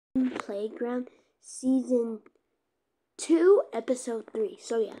Playground Season 2, Episode 3.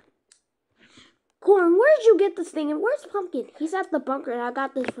 So yeah. Corn, where'd you get this thing? And where's Pumpkin? He's at the bunker, and I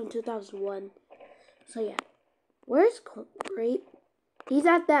got this from 2001. So yeah. Where's Grape? He's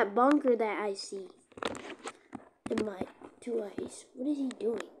at that bunker that I see. In my 2 eyes. What is he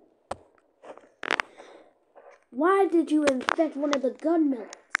doing? Why did you infect one of the gun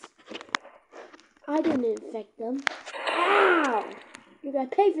melons? I didn't infect them. Ow! You're gonna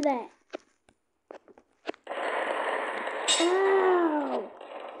pay for that. Ow!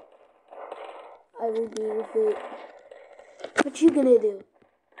 I will deal with it. What you gonna do?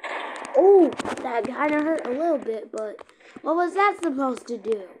 Oh, that kind of hurt a little bit, but what was that supposed to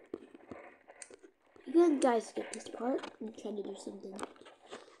do? You guys skip this part and try to do something.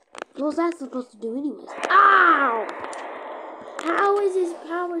 What was that supposed to do anyways? Ow! How is his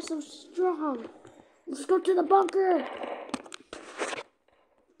power so strong? Let's go to the bunker.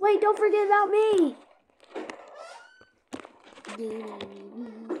 Wait, don't forget about me.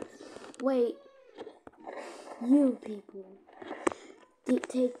 Wait. You people.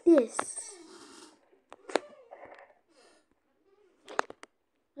 Take this.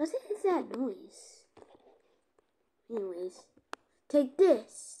 What is that noise? Anyways. Take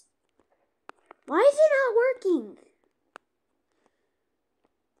this. Why is it not working?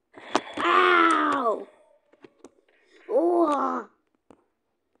 Ow! Oh!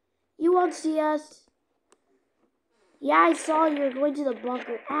 You won't see us. Yeah, I saw you were going to the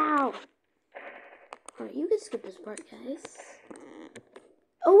bunker. Ow! Alright, you can skip this part, guys.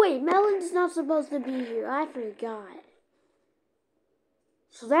 Oh wait, Melon's not supposed to be here. I forgot.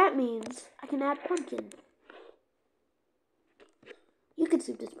 So that means I can add Pumpkin. You can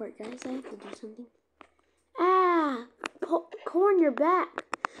skip this part, guys. I have to do something. Ah! Corn, you're back.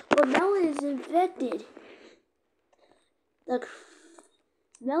 But Melon is infected. Look,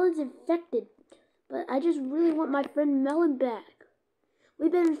 Melon's infected. But I just really want my friend Melon back.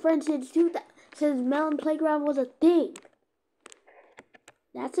 We've been friends since Melon Playground was a thing.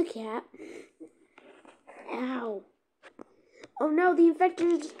 That's a cat. Ow. Oh no, the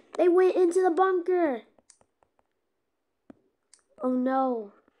infectors, they went into the bunker. Oh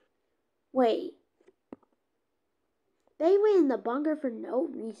no. Wait. They went in the bunker for no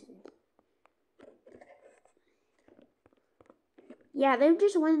reason. Yeah, they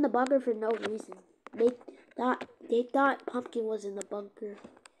just went in the bunker for no reason. They thought Pumpkin was in the bunker.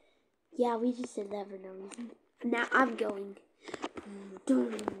 Yeah, we just said that for no reason. Now I'm going.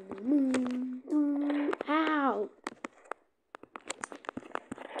 Ow!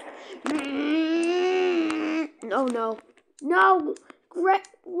 Oh no. No!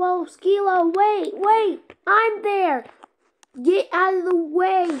 Whoa, Skilo, wait! I'm there! Get out of the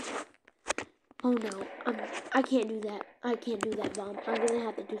way! Oh no, I can't do that. I can't do that, Mom. I'm gonna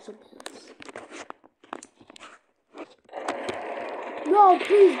have to do something else. No,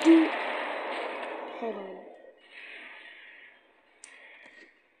 please do. Hold on.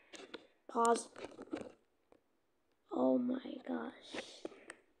 Pause. Oh my gosh.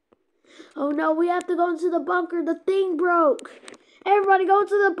 Oh no, we have to go into the bunker. The thing broke. Everybody go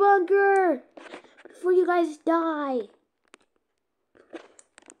into the bunker before you guys die.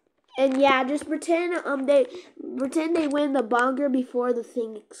 And yeah, just pretend they went in the bunker before the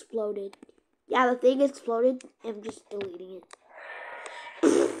thing exploded. Yeah, the thing exploded. I'm just deleting it.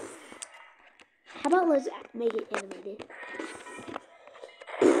 How about let's make it animated?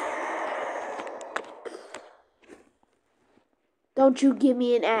 Don't you give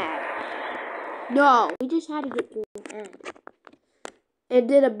me an ad. No, we just had to get through an ad. It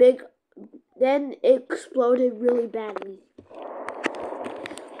did a big, then it exploded really badly.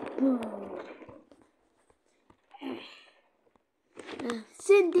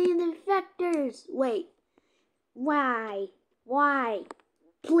 Send the infectors. Wait. Why?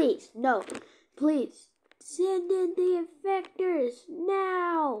 Please, no. Please. Send in the infectors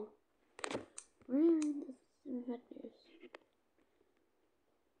now. Where are the infectors?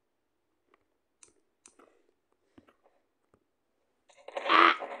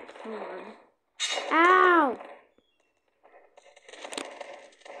 Ah! Hold on. Ow!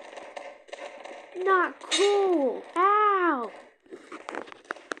 Not cool. Ow!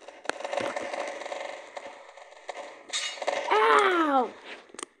 Ow!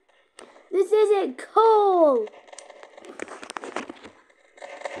 This isn't cool.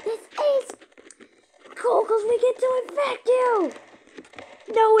 This is cool because we get to infect you.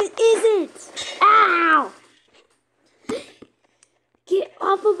 No, it isn't. Ow! Get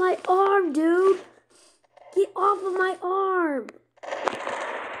off of my arm, dude. Get off of my arm.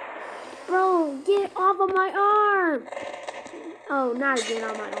 Bro, get off of my arm. Oh, not again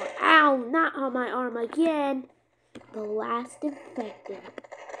on my arm. Ow, not on my arm again. The last infected.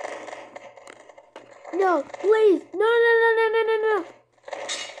 No, please. No, no, no, no, no, no, no.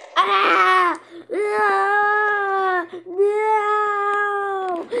 Ah! No! No!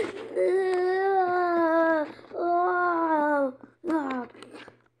 Oh! Oh!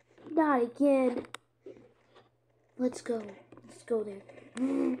 Not again. Let's go. Let's go there.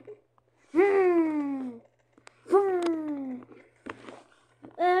 No!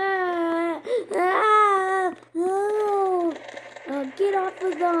 Get off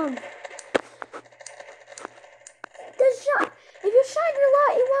of them. If you shine your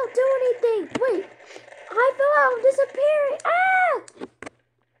light, it won't do anything. Wait, I fell out. I'm disappearing. Ah!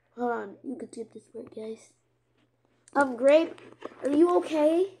 Hold on, you can skip this part, guys. Grape, are you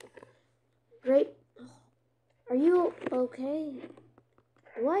okay? Grape, are you okay?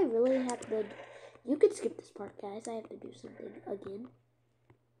 Do I really have to? You can skip this part, guys. I have to do something again.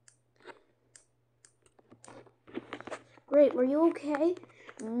 Grape, are you okay?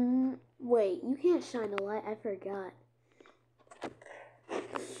 Wait, you can't shine a light. I forgot.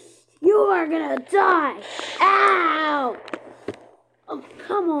 You are gonna die! Ow! Oh,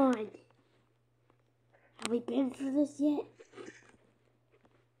 come on. Have we been through this yet?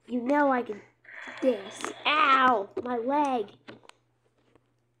 You know I can do this. Ow! My leg.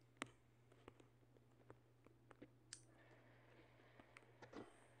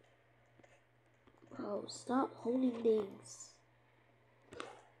 Bro, stop holding things.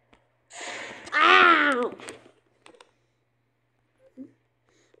 Ow!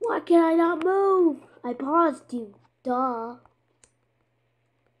 Why can I not move? I paused you. Duh.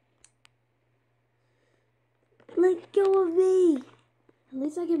 Let go of me. At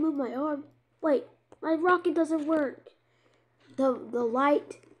least I can move my arm. Wait, my rocket doesn't work. The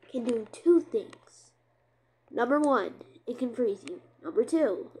light can do two things. Number one, it can freeze you. Number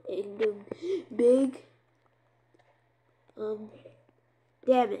two, it can do big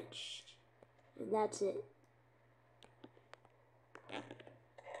damage. And that's it.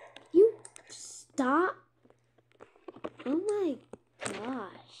 You stop. Oh my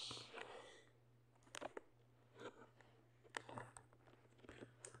gosh.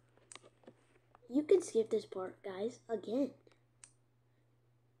 You can skip this part, guys, again.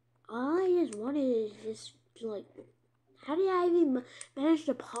 All I just wanted is just, like, how did I even manage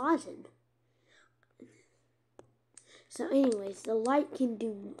to pause him? So anyways, the light can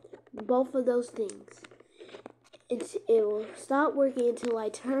do both of those things. It will stop working until I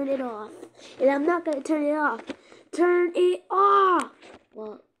turn it off. And I'm not going to turn it off. Turn it off!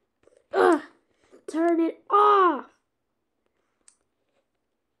 Well, turn it off!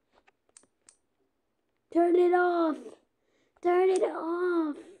 Turn it off! Turn it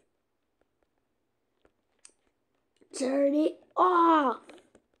off! Turn it off!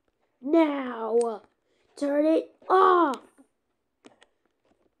 Now! Turn it off!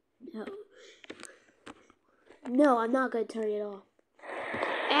 No. No, I'm not going to turn it off.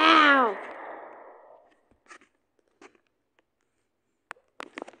 Ow!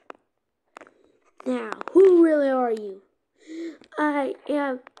 Now, who really are you? I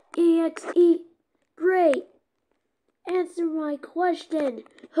am EXE. Great. Answer my question.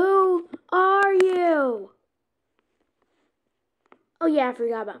 Who are you? Oh yeah, I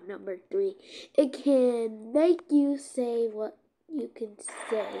forgot about number 3. It can make you say what you can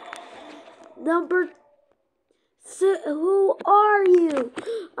say. Number 6. Who are you?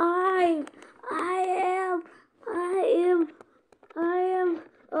 I am,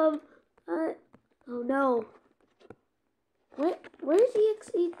 oh no. Where's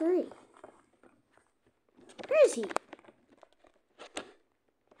EXE3? Where is he?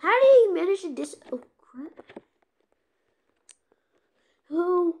 How did he manage to oh crap.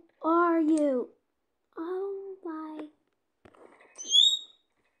 Who are you? Oh my.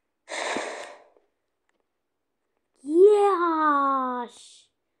 Gosh.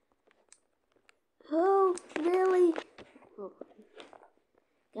 Who really? Oh.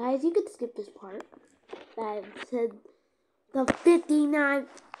 Guys, you could skip this part. I've said the 59th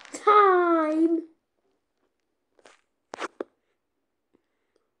time.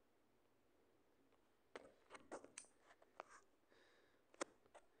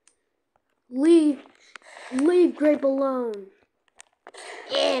 Leave Grape alone.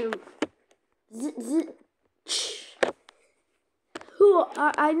 And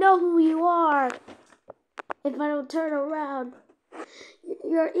I know who you are. If I don't turn around,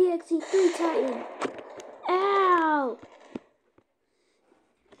 you're EXE3 Titan. Ow!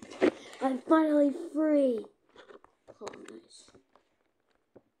 I'm finally free. Oh, nice.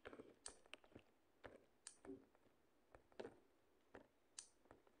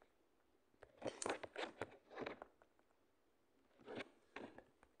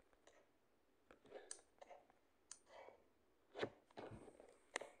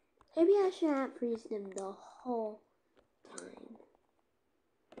 Maybe I shouldn't freeze them the whole time.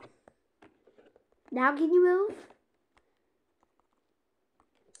 Now can you move?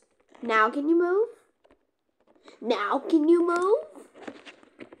 Now can you move? Now can you move?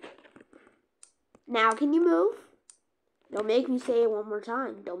 Now can you move? Don't make me say it one more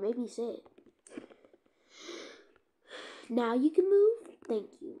time. Don't make me say it. Now you can move?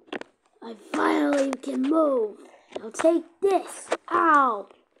 Thank you. I finally can move. Now take this. Ow.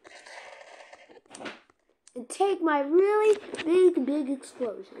 And take my really big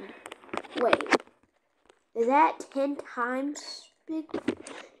explosion. Wait. Is that 10 times big?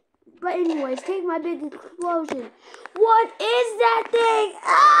 But anyways, take my big explosion. What is that thing?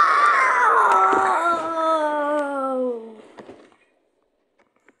 Oh!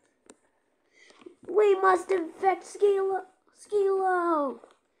 We must infect Skilo.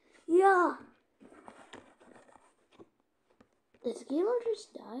 Yeah. Did Skilo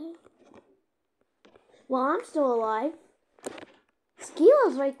just die? Well, I'm still alive.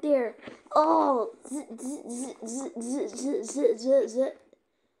 Skilo's right there. Oh.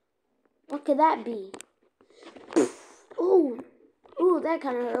 What could that be? Ooh. Ooh, that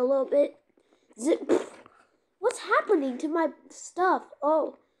kind of hurt a little bit. What's happening to my stuff?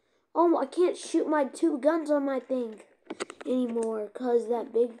 Oh, I can't shoot my 2 guns on my thing anymore because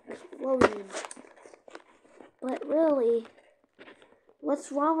that big explosion. But really,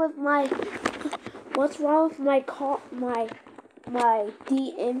 what's wrong with my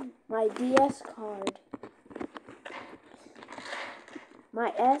DS card?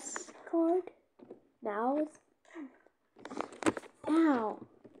 My S card? Now it's... Ow.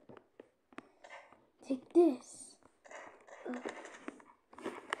 Take this.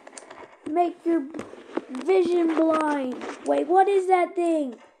 Make your vision blind. Wait, what is that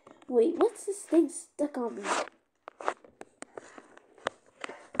thing? Wait, what's this thing stuck on me?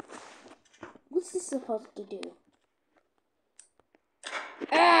 What's this supposed to do?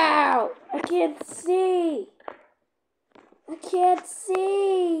 Ow! I can't see. I can't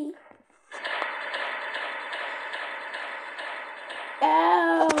see.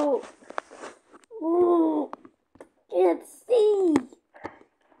 Ow! Ooh, can't see.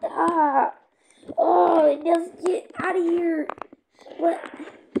 Ah! Oh, just get out of here. What?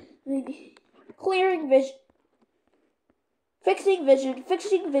 Clearing vision. Fixing vision.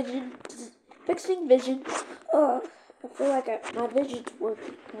 Fixing vision. Fixing vision. Oh, I feel like my vision's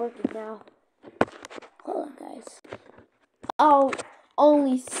working now. Hold on, guys. Oh,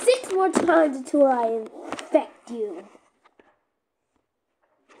 only 6 more times until I infect you.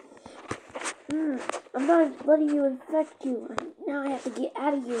 I'm not letting you infect you. Now I have to get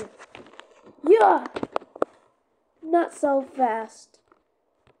out of here. Yeah! Not so fast.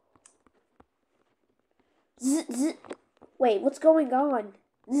 Zzz, zzz. Wait, what's going on?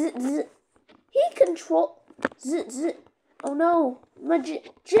 Zzz, zzz. He control... Zzz, zzz. Oh no, my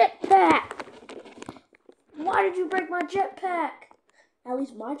jetpack! Why did you break my jetpack? At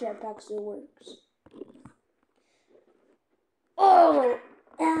least my jetpack still works. Oh!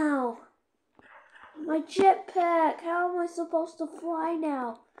 Ow! My jetpack! How am I supposed to fly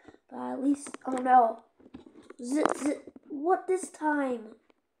now? But at least... Oh no. Zzz, zzz. What this time?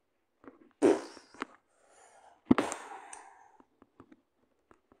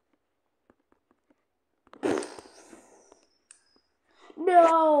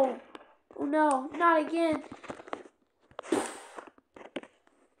 No! Oh no, not again.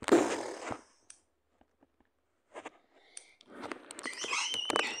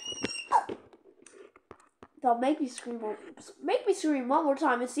 Don't make me scream. Make me scream one more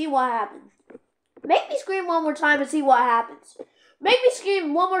time and see what happens. Make me scream one more time and see what happens. Make me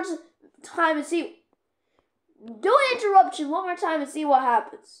scream one more time and see. Do an interruption one more time and see what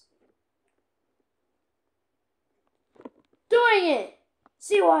happens. Doing it.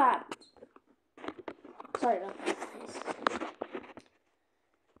 See what happens. Sorry about that, guys.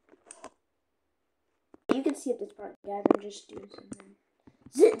 You can see at this part, guys. I'm just doing something.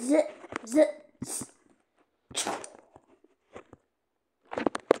 Zit, zit, zit, zit.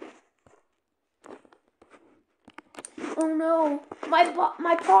 Oh no,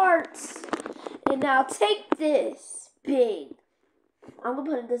 my parts. And now take this, big. I'm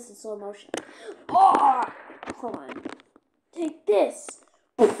gonna put this in slow motion. Oh, hold on. Take this.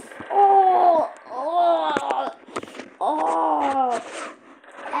 Oh, oh, oh,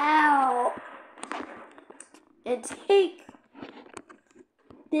 ow. And take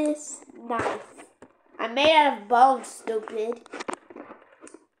this knife. I'm made out of bone, stupid.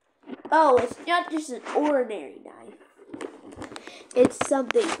 Oh, it's not just an ordinary knife. It's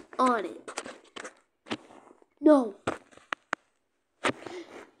something on it. No.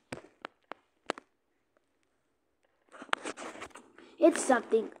 It's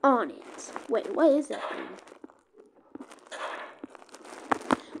something on it. Wait, what is that thing?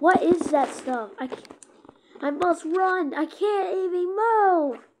 What is that stuff? I must run. I can't even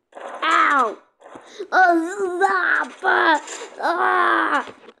move. Ow! Oh,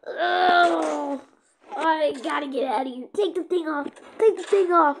 I gotta get out of here. Take the thing off. Take the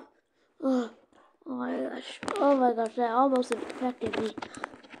thing off. Oh my gosh. Oh my gosh, that almost infected me.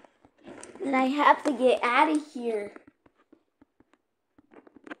 And I have to get out of here.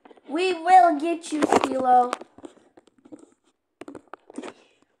 We will get you, Skilo.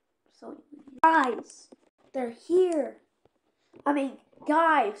 So, guys, they're here.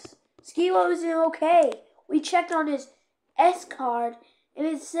 Guys, Skilo isn't okay. We checked on his S card, and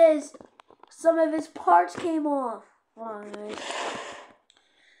it says some of his parts came off. Alright.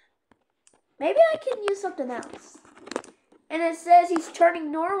 Maybe I can use something else. And it says he's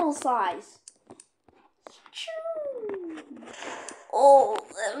turning normal size. Oh,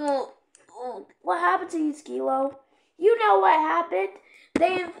 what happened to you, Skilo? You know what happened.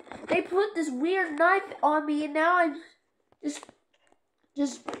 They put this weird knife on me, and now I'm just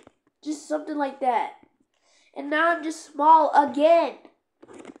something like that. And now I'm just small again.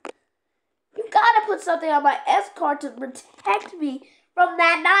 You gotta put something on my S card to protect me from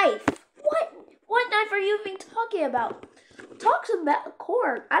that knife. What knife are you even talking about? Talk about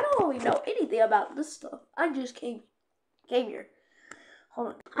corn. I don't really know anything about this stuff. I just came here. Hold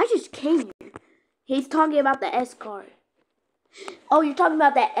on. I just came here. He's talking about the S card. Oh, you're talking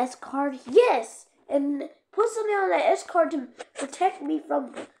about that S card? Yes. And put something on that S card to protect me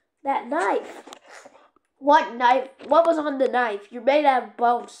from that knife. What knife? What was on the knife? You're made out of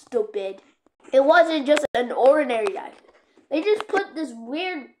bone, stupid. It wasn't just an ordinary knife. They just put this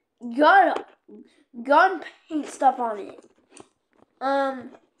weird gun paint stuff on it.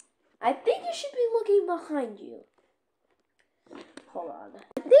 I think you should be looking behind you. Hold on.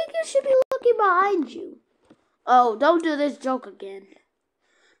 I think you should be looking behind you. Oh, don't do this joke again.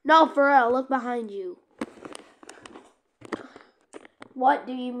 No, for real, look behind you. What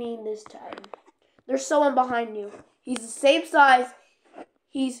do you mean this time? There's someone behind you. He's the same size.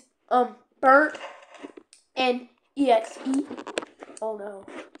 He's, burnt and EXE. Oh no.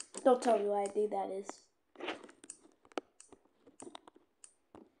 Don't tell me what I think that is.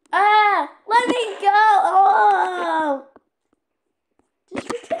 Ah! Let me go! Oh! Just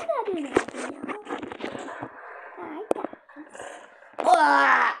pretend I didn't happen now. I got this.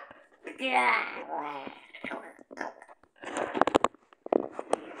 Ah!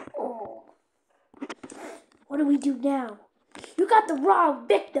 Oh. What do we do now? You got the wrong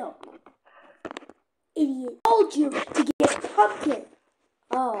victim! Idiot. I told you to get pumpkin.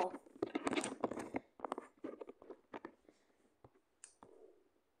 Oh.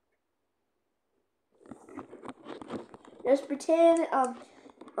 Just pretend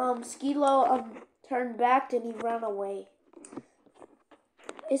Skilo turned back and he ran away.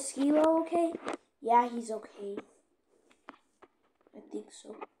 Is Skilo okay? Yeah, he's okay. I think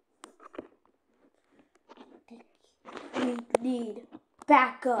so. We need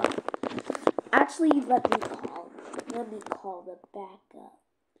backup. Actually, let me call the backup.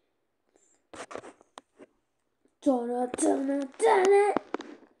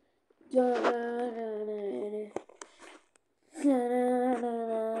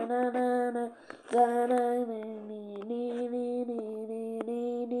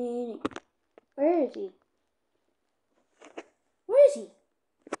 Where is he? Where is he?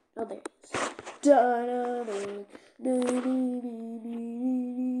 Oh, there he is.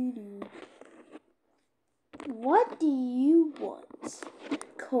 What do you want,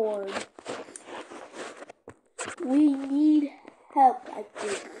 Corn? We need help, I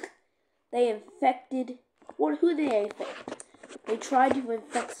think. They infected... Who did they infect? They tried to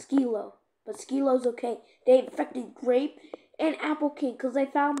infect Skilo, but Skilo's okay. They infected Grape and Apple King because they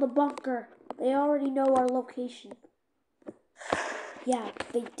found the bunker. They already know our location. Yeah,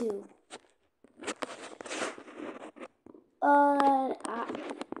 they do.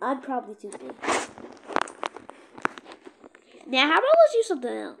 I'm probably too big. Now, how about let's do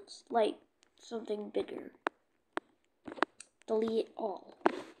something else? Like, something bigger. Delete all.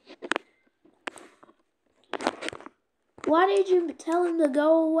 Why did you tell him to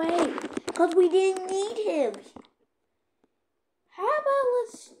go away? Because we didn't need him. How about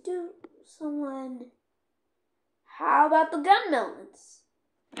let's do someone... How about the gun melons?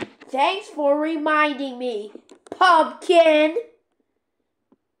 Thanks for reminding me, pumpkin.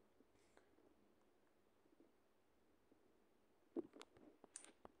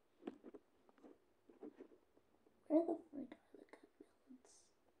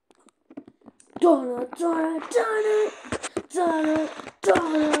 Where the frick are the gun melons? Donna,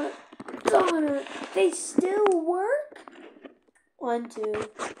 Donna, Donna. They still work? 1, 2.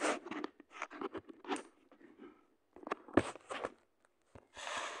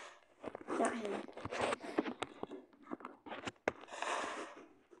 Not him.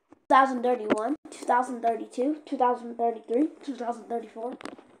 2031, 2032, 2033, 2034.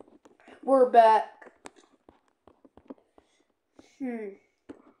 We're back. Wait,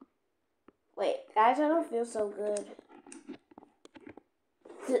 guys, I don't feel so good.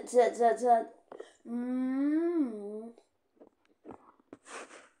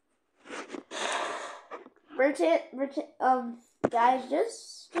 Guys,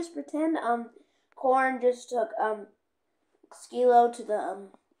 just pretend, Corn just took, Skilo to the,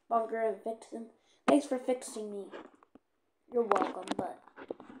 bunker and fixed him. Thanks for fixing me. You're welcome, but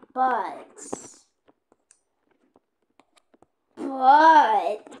what?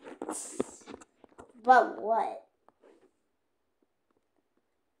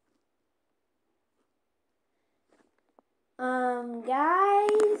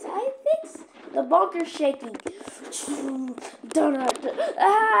 Guys, I fixed the bunker shaking. Donna,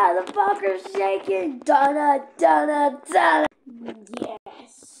 the bunker's shaking. Donna.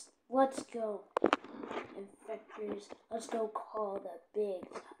 Yes. Let's go. Infectors, let's go call the big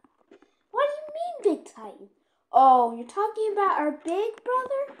Titan. What do you mean, big Titan? Oh, you're talking about our big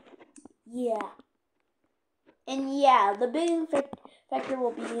brother? Yeah. And yeah, the big infector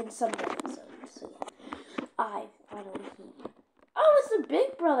will be in some episodes. So yeah. I finally heat. Oh, it's the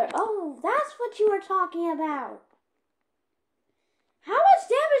big brother. Oh, that's what you were talking about. How much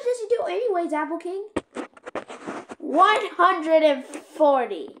damage does he do anyways, Apple King?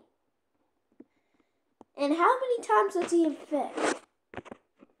 140. And how many times does he infect?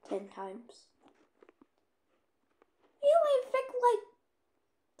 10 times. He only infect like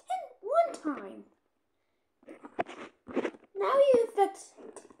 1 time. Now he infects.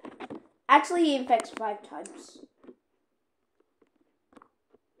 Actually, he infects 5 times.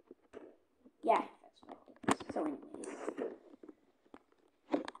 Yeah, he infects 5 times. So anyways.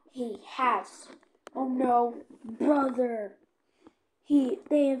 He has. Oh no, brother.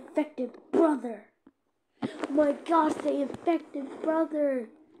 They infected brother. Oh my gosh, they infected brother.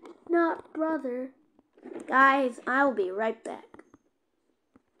 Not brother. Guys, I'll be right back.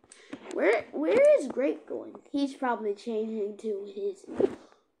 Where is Grape going? He's probably changing to his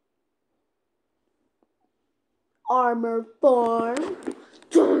armor form.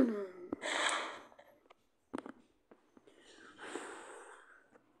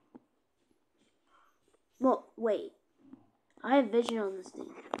 Well, wait. I have vision on this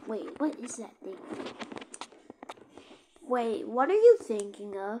thing. Wait, what is that thing? Wait, what are you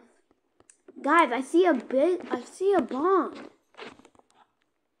thinking of? Guys, I see a bomb.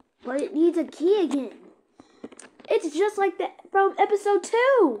 But it needs a key again. It's just like that from episode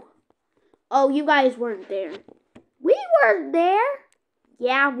 2. Oh, you guys weren't there. We weren't there.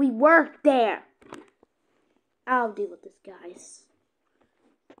 Yeah, we weren't there. I'll deal with this, guys.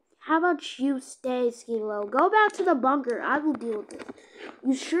 How about you stay, Skilo? Go back to the bunker. I will deal with this.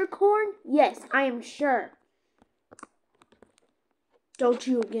 You sure, Corn? Yes, I am sure. Don't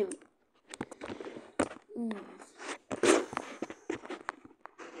you again.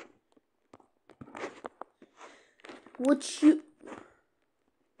 What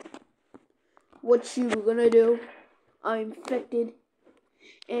you gonna do? I'm infected,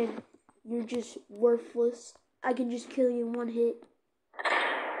 and you're just worthless. I can just kill you in 1 hit.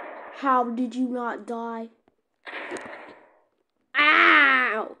 How did you not die?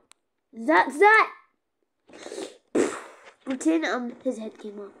 Ow! That! Pretend his head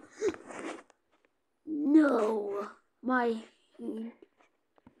came off. No, my.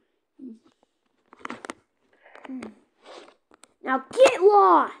 Now get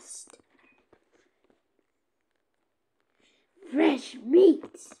lost. Fresh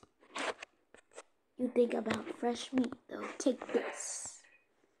meat. You think about fresh meat though. Take this.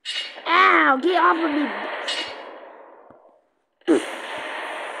 Ow! Get off of me!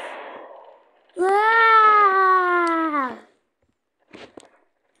 Ah!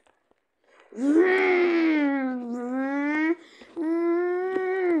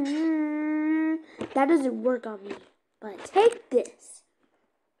 That doesn't work on me. But take this.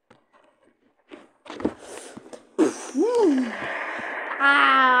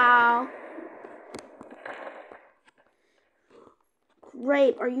 Ow!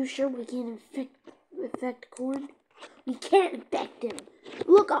 Grape, are you sure we can't infect Corn? We can't infect him.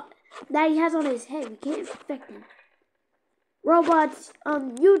 Look up that he has on his head. We can't infect him. Robots,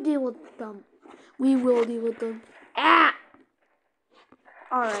 you deal with them. We will deal with them. Ah!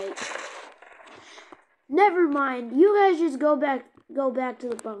 Alright. Never mind. You guys just go back to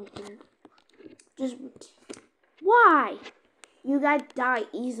the bunker. Just why? You guys die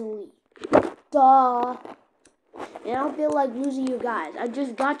easily. Duh. And I don't feel like losing you guys. I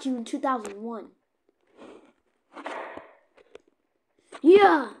just got you in 2001.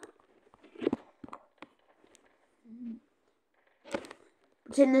 Yeah.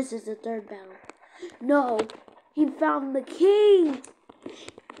 Pretend this is the third battle. No. He found the king.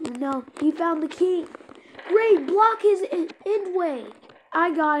 No, he found the king. Great, block his end way.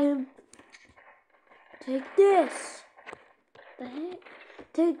 I got him. Take this. The heck?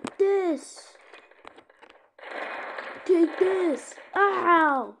 Take this. Take this.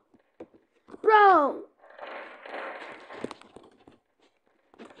 Ow. Bro.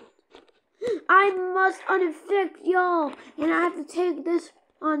 I must uninfect y'all. And I have to take this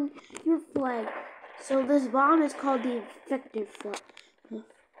on your flag. So this bomb is called the infector flag.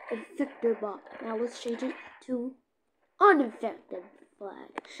 Infector bomb. Now let's change it to uninfected flag.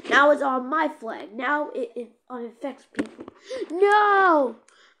 Now it's on my flag. Now it uninfects people. No!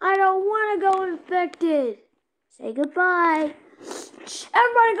 I don't want to go infected. Say goodbye.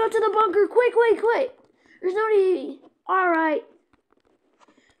 Everybody go to the bunker. Quick, quick, quick. There's no need. Alright.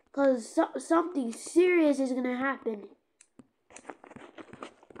 Because something serious is going to happen.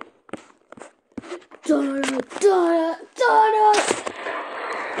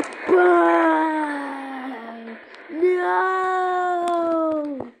 No!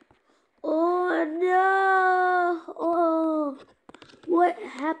 Oh no! Oh, what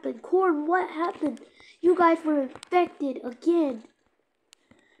happened? Corn, what happened? You guys were infected again.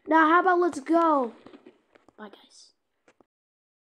 Now, how about let's go? Bye, guys.